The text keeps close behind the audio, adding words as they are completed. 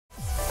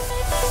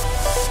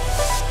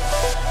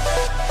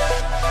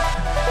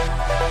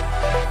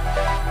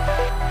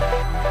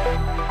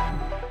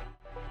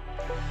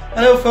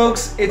Hello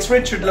folks, it's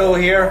Richard Lowe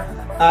here,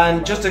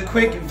 and just a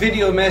quick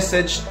video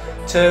message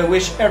to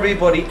wish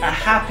everybody a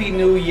happy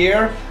new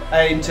year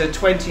into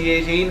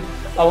 2018.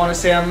 I want to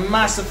say a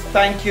massive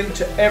thank you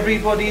to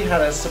everybody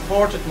that has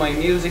supported my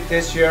music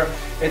this year.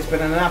 It's been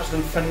an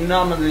absolute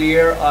phenomenal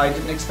year. I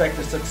didn't expect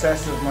the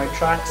success of my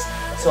tracks.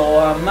 So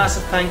a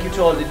massive thank you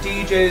to all the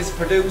DJs,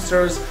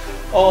 producers,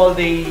 all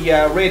the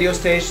radio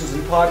stations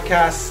and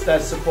podcasts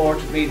that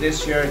supported me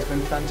this year. It's been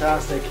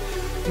fantastic.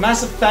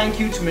 Massive thank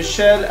you to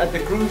Michelle at the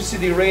Groove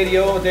City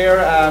Radio there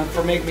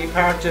for making me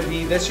part of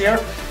me this year.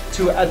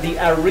 To the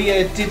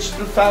Aria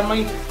Digital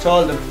family, to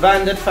all the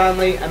Vandit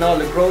family and all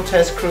the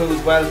Grotesque crew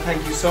as well,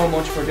 thank you so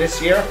much for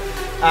this year,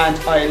 and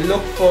I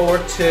look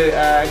forward to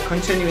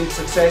continuing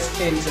success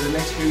into the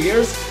next few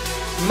years.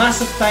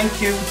 Massive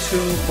thank you to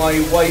my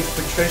wife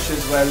Patricia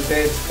as well,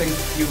 babe. Thank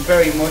you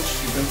very much,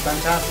 you've been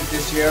fantastic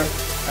this year.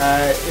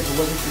 If it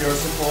wasn't for your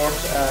support,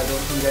 I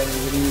don't think any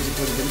of the music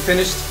would have been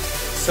finished.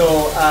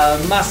 So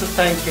massive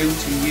thank you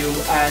to you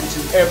and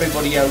to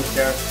everybody out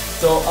there.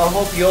 So I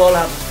hope you all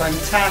have a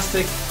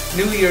fantastic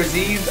New Year's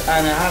Eve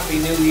and a happy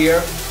new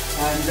year,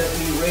 and let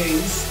me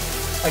raise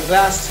a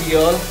glass to you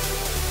all.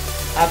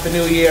 Happy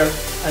New Year,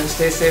 and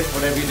stay safe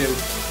whatever you do.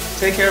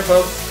 Take care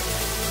folks.